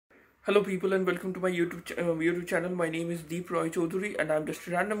Hello people and welcome to my YouTube channel. My name is Deep Roy Chaudhary and I'm just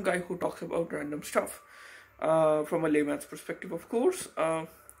a random guy who talks about random stuff from a layman's perspective, of course.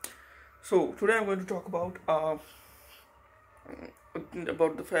 So today I'm going to talk about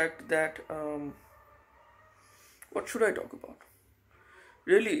the fact that what should I talk about?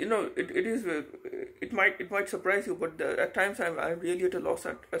 Really, it might surprise you, but at times I'm really at a loss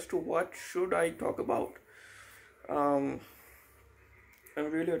as to what should I talk about. Um, I'm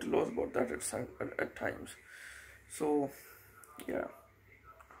really at a loss about that at times. So yeah.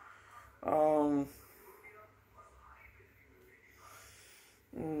 Um,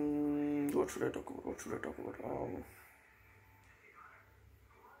 what should I talk about? What should I talk about?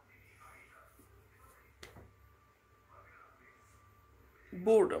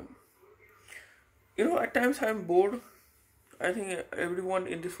 Boredom. At times I'm bored. I think everyone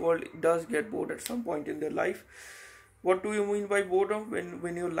in this world does get bored at some point in their life. What do you mean by boredom?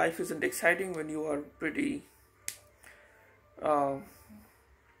 When your life isn't exciting, when you are pretty, uh,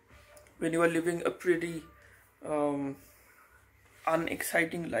 when you are living a pretty um,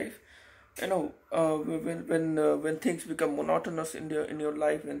 unexciting life. When things become monotonous in your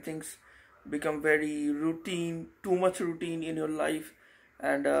life, when things become very routine, too much routine in your life,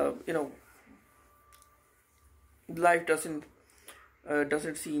 and life doesn't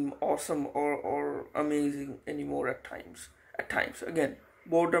seem awesome or amazing anymore at times. Again,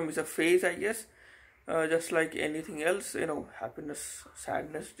 boredom is a phase, I guess. Just like anything else, happiness,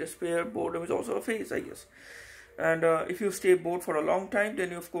 sadness, despair, boredom is also a phase, I guess. And if you stay bored for a long time,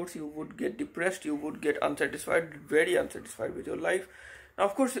 then of course you would get depressed, you would get unsatisfied, very unsatisfied with your life. Now,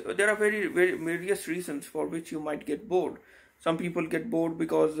 of course, there are very various reasons for which you might get bored. Some people get bored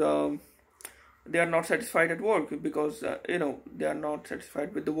because they are not satisfied at work, because they are not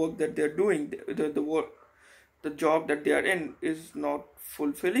satisfied with the work that they are doing. The job that they are in is not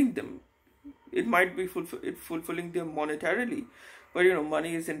fulfilling them. It might be fulfilling them monetarily, but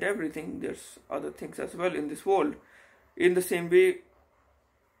money isn't everything. There's other things as well in this world. In the same way,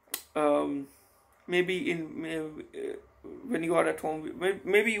 maybe when you are at home,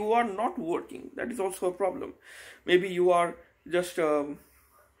 maybe you are not working. That is also a problem. Maybe you are just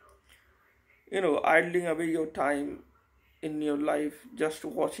idling away your time in your life, just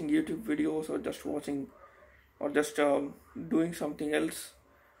watching YouTube videos, or just doing something else,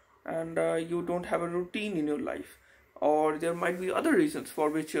 and you don't have a routine in your life. Or there might be other reasons for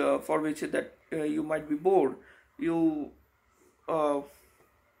which that you might be bored. You uh,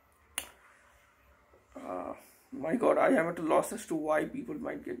 my god, I am at a loss as to why people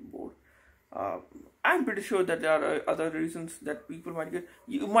might get bored. uh, I'm pretty sure that there are other reasons that people might get.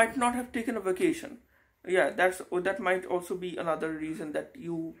 You might not have taken a vacation. Yeah, that might also be another reason that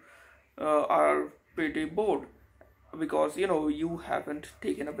you are pretty bored, because you haven't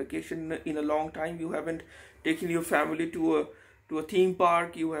taken a vacation in a long time. You haven't taken your family to a theme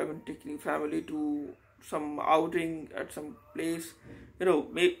park. You haven't taken your family to some outing at some place.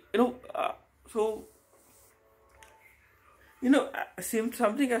 So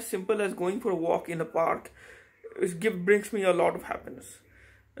something as simple as going for a walk in a park brings me a lot of happiness.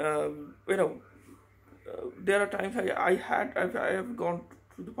 Um, you know, there are times I have gone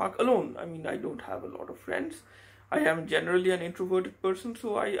to the park alone. I mean, I don't have a lot of friends. I am generally an introverted person,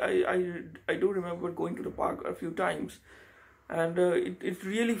 so I do remember going to the park a few times, and it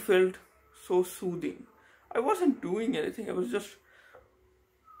really felt so soothing. I wasn't doing anything. I was just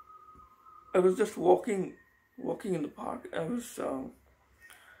walking in the park. I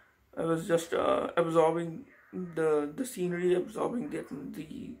was just absorbing the scenery, absorbing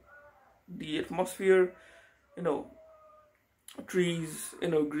the atmosphere, you know, trees,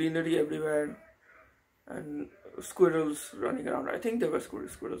 greenery everywhere, and squirrels running around. I think there were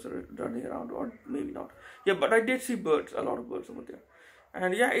squirrels running around, or maybe not. Yeah, but I did see birds, a lot of birds over there,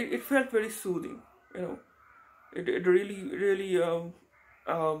 and yeah, it felt very soothing. You know, it really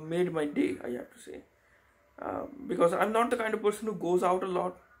made my day, I have to say. Because I'm not the kind of person who goes out a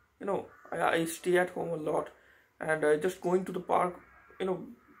lot. I stay at home a lot, and just going to the park,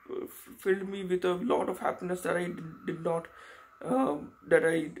 filled me with a lot of happiness that I did not that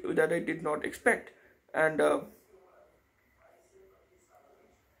I did not expect, and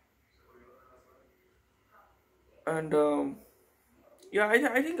and yeah,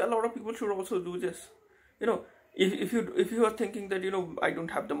 I think a lot of people should also do this. You know, if you are thinking that I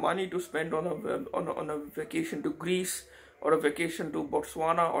don't have the money to spend on a vacation to Greece, or a vacation to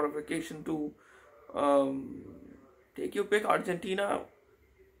Botswana, or a vacation to um, take your pick, Argentina,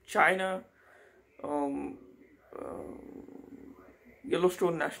 China, um,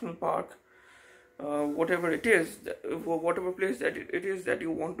 Yellowstone National Park, whatever it is, whatever place that it is that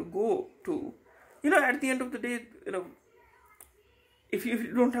you want to go to. At the end of the day, if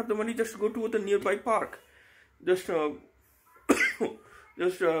you don't have the money, just go to the nearby park. Just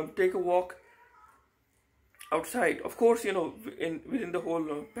just take a walk outside. Of course, within the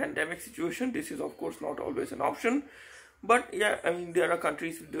whole pandemic situation, this is of course not always an option. But yeah, I mean, there are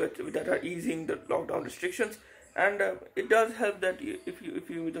countries that are easing the lockdown restrictions, and it does help that if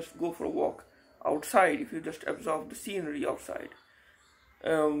you just go for a walk outside, if you just absorb the scenery outside,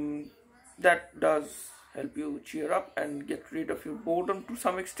 that does help you cheer up and get rid of your boredom to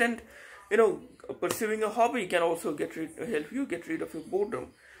some extent. Pursuing a hobby can also help you get rid of your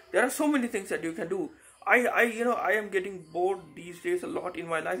boredom. There are so many things that you can do. I am getting bored these days a lot in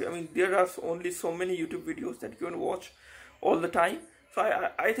my life. I mean, there are only so many YouTube videos that you can watch all the time. So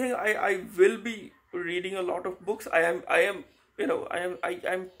I think I will be reading a lot of books. I'm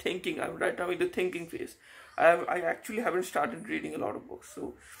thinking. I'm right now in the thinking phase. I actually haven't started reading a lot of books.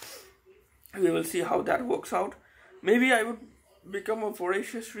 So we will see how that works out. Maybe I would become a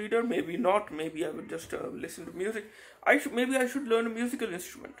voracious reader. Maybe not. Maybe I would just listen to music. Maybe I should learn a musical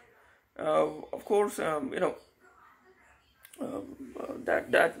instrument. Of course, that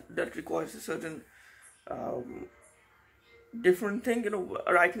requires a certain different thing.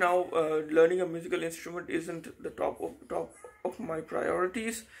 Right now, learning a musical instrument isn't the top of my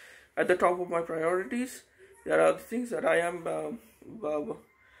priorities. At the top of my priorities, there are other things that I am.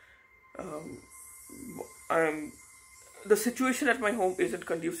 The situation at my home isn't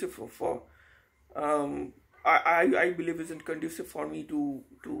conducive for. I believe isn't conducive for me to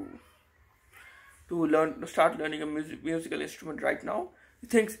start learning a musical instrument right now.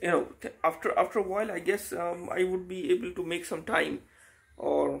 Things, after a while, I guess I would be able to make some time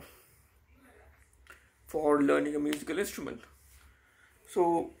or for learning a musical instrument.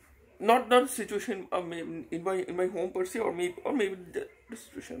 So not the situation in my home per se, or maybe the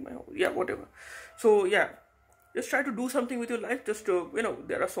situation in my home. Yeah, whatever. So yeah, just try to do something with your life. Just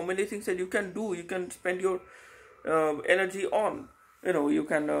there are so many things that you can do. You can spend your energy on. You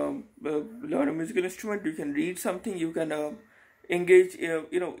can learn a musical instrument. You can read something. You can engage.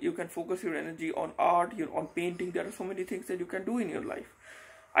 You can focus your energy on art. On painting. There are so many things that you can do in your life.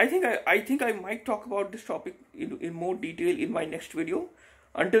 I think I might talk about this topic in more detail in my next video.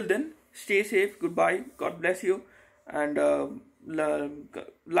 Until then, stay safe. Goodbye. God bless you. And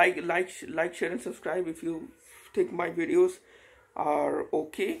like, share, and subscribe if you think my videos are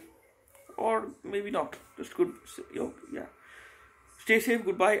okay, or maybe not. Just good. Yeah. Stay safe.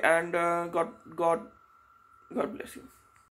 Goodbye. And God bless you.